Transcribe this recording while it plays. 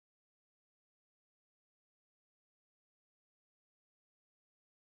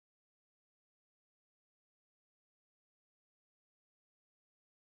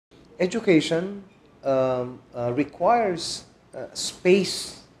education requires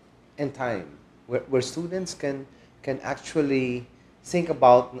space and time where students can actually think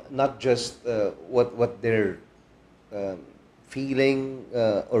about not just what they're um, feeling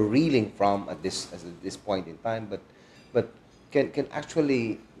or reeling from at this point in time, but can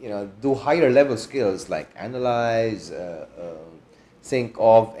actually do higher level skills like analyze, think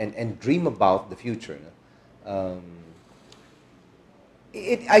of, and dream about the future. Um,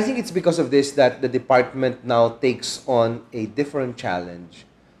 I think it's because of this that the department now takes on a different challenge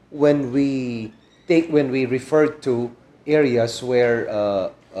when we refer to areas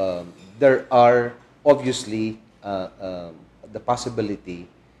where there are obviously the possibility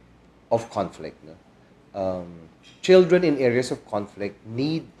of conflict. No? Children in areas of conflict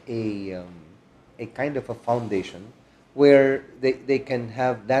need a kind of a foundation where they can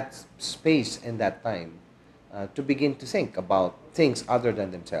have that space and that time to begin to think about things other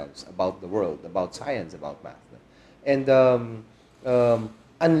than themselves, about the world, about science, about math. And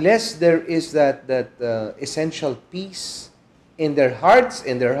unless there is that essential peace in their hearts,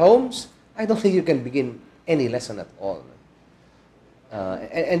 in their homes, I don't think you can begin any lesson at all.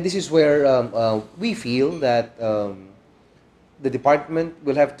 And this is where we feel that the department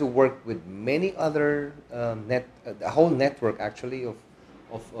will have to work with many other a whole network actually of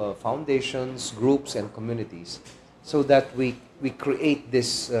foundations, groups, and communities, so that we create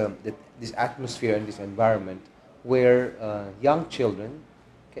this atmosphere and this environment where young children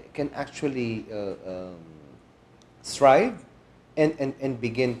can actually thrive and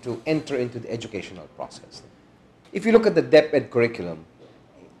begin to enter into the educational process. If you look at the DepEd curriculum,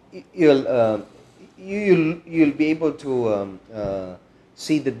 you'll you'll be able to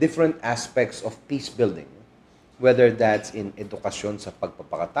see the different aspects of peace building, whether that's in edukasyon sa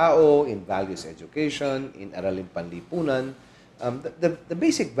pagpapakatao, in values education, in araling panlipunan, the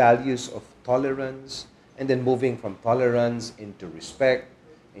basic values of tolerance, and then moving from tolerance into respect,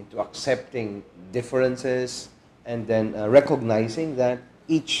 into accepting differences, and then recognizing that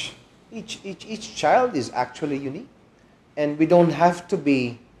each child is actually unique, and we don't have to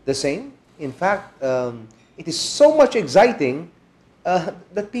be the same. In fact, it is so much exciting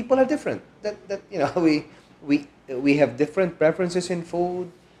that people are different. That we have different preferences in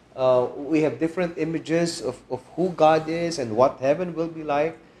food. We have different images of who God is and what heaven will be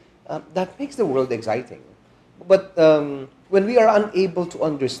like. That makes the world exciting. But when we are unable to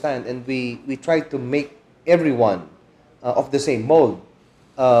understand and we try to make everyone of the same mold,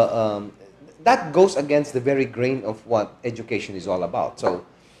 that goes against the very grain of what education is all about. So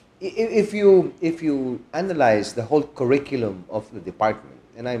if you analyze the whole curriculum of the department,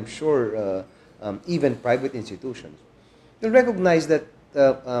 and I'm sure even private institutions, you'll recognize that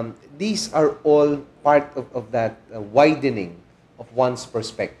these are all part of that widening of one's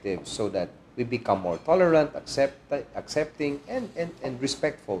perspective, so that we become more tolerant, accepting, and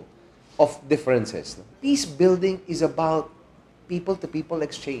respectful of differences. Peace building is about people-to-people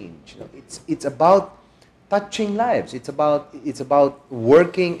exchange. It's about touching lives. It's about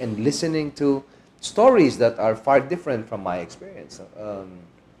working and listening to stories that are far different from my experience.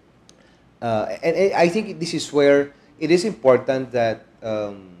 And I think this is where it is important that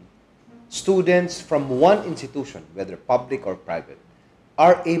students from one institution, whether public or private,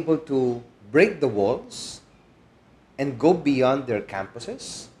 are able to break the walls and go beyond their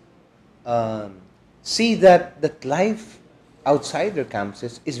campuses, see that life outside their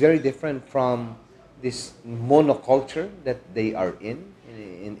campuses is very different from this monoculture that they are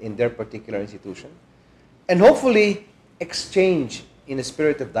in their particular institution, and hopefully exchange in a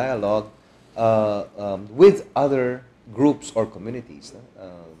spirit of dialogue with other groups or communities.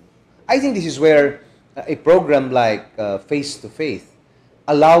 I think this is where a program like Face to Faith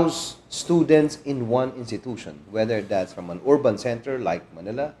allows students in one institution, whether that's from an urban center like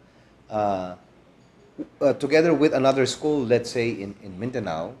Manila, together with another school, let's say in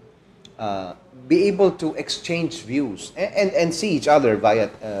Mindanao, be able to exchange views and see each other via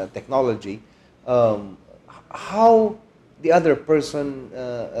technology, how the other person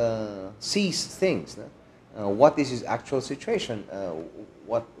sees things. What is his actual situation?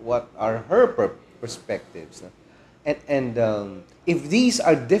 What are her perspectives? And if these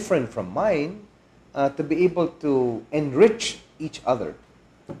are different from mine, to be able to enrich each other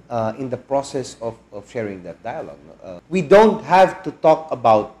in the process of sharing that dialogue. We don't have to talk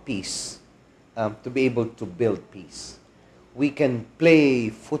about peace to be able to build peace. We can play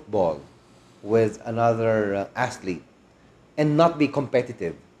football with another athlete and not be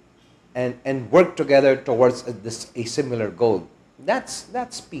competitive, and work together towards a similar goal.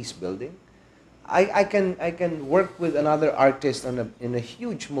 That's peace building. I can work with another artist on in a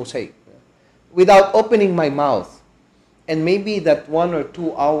huge mosaic without opening my mouth, and maybe that 1 or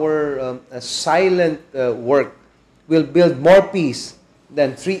 2 hour silent work will build more peace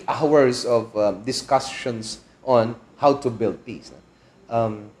than 3 hours of discussions on how to build peace.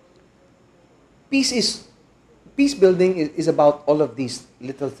 Um, peace is peace building is about all of these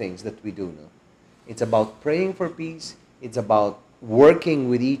little things that we do. No? It's about praying for peace. It's about working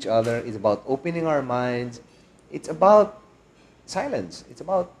with each other. It's about opening our minds. It's about silence. It's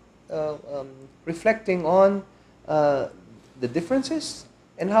about reflecting on uh, the differences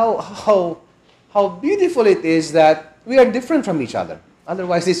and how beautiful it is that we are different from each other.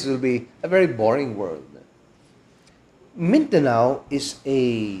 Otherwise, this will be a very boring world. Mindanao is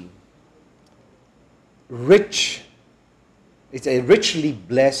a rich, it's a richly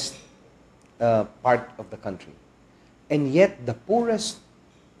blessed part of the country. And yet the poorest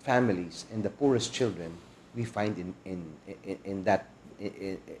families and the poorest children we find in that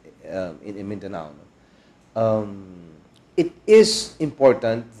in Mindanao. It is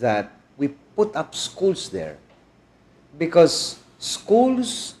important that we put up schools there, because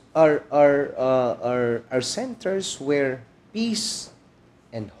schools are centers where peace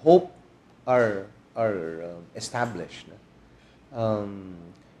and hope are established.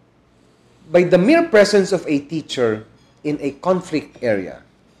 By the mere presence of a teacher in a conflict area,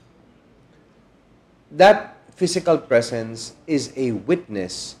 that physical presence is a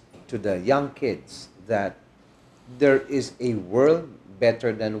witness to the young kids that there is a world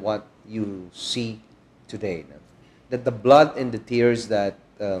better than what you see today. That the blood and the tears that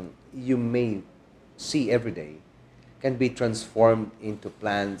you may see every day can be transformed into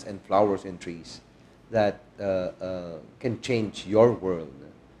plants and flowers and trees that can change your world.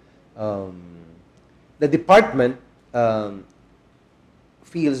 The department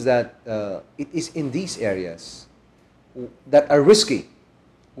feels that it is in these areas that are risky,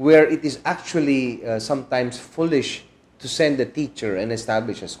 where it is actually sometimes foolish to send a teacher and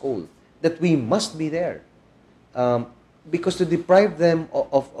establish a school, that we must be there. Because to deprive them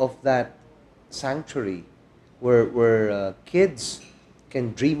of that sanctuary where kids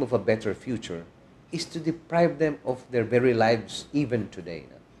can dream of a better future is to deprive them of their very lives even today.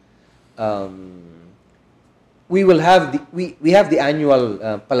 We will have we have the annual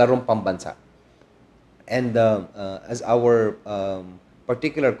Palarong Pambansa, and as our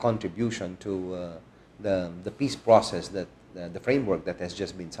particular contribution to the peace process, that the framework that has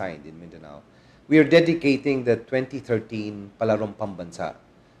just been signed in Mindanao, we are dedicating the 2013 Palarong Pambansa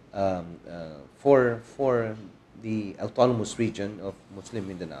for the autonomous region of Muslim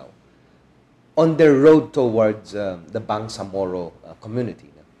Mindanao on their road towards the Bangsamoro community.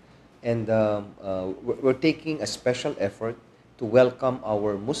 And we're taking a special effort to welcome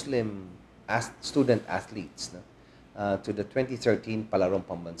our Muslim student athletes to the 2013 Palarong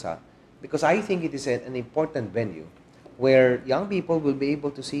Pambansa, because I think it is an important venue where young people will be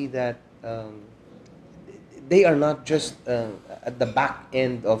able to see that they are not just at the back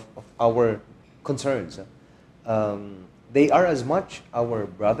end of our concerns. They are as much our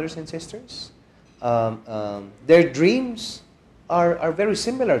brothers and sisters. Their dreams are very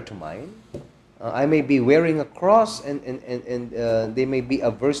similar to mine. I may be wearing a cross, and they may be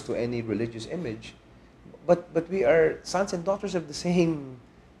averse to any religious image, but we are sons and daughters of the same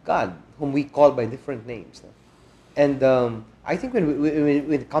God, whom we call by different names. And I think when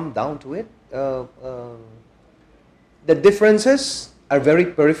we come down to it, the differences are very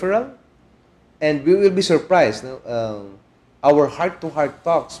peripheral, and we will be surprised. Our heart-to-heart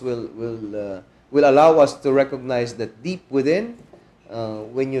talks will allow us to recognize that deep within,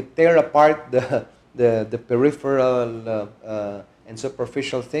 when you tear apart the peripheral and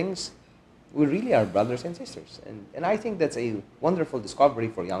superficial things, we really are brothers and sisters. And I think that's a wonderful discovery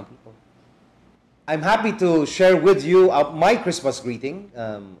for young people. I'm happy to share with you my Christmas greeting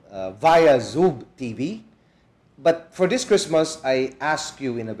via Zoob TV. But for this Christmas, I ask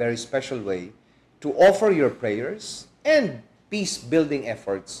you in a very special way to offer your prayers and peace-building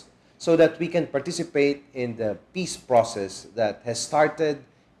efforts so that we can participate in the peace process that has started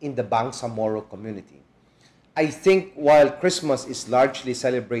in the Bangsamoro community. I think while Christmas is largely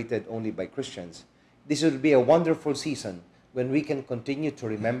celebrated only by Christians, this will be a wonderful season when we can continue to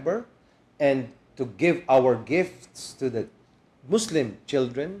remember and to give our gifts to the Muslim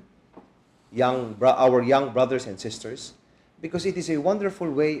children, our young brothers and sisters, because it is a wonderful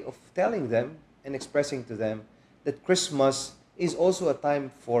way of telling them and expressing to them that Christmas is also a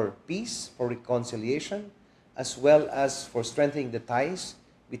time for peace, for reconciliation, as well as for strengthening the ties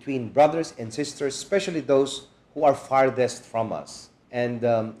between brothers and sisters, especially those who are farthest from us. And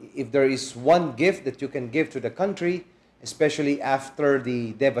if there is one gift that you can give to the country, especially after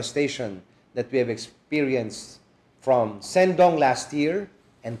the devastation that we have experienced from Sendong last year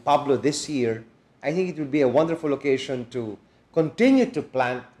and Pablo this year, I think it will be a wonderful occasion to continue to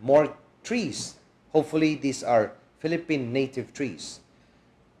plant more trees. Hopefully these are Philippine native trees.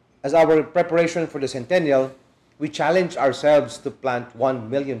 As our preparation for the centennial, we challenge ourselves to plant 1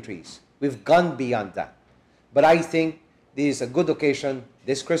 million trees. We've gone beyond that. But I think this is a good occasion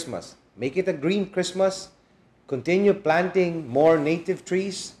this Christmas. Make it a green Christmas. Continue planting more native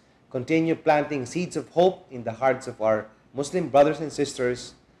trees. Continue planting seeds of hope in the hearts of our Muslim brothers and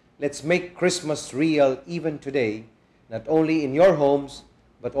sisters. Let's make Christmas real even today, not only in your homes,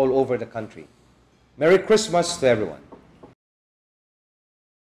 but all over the country. Merry Christmas to everyone.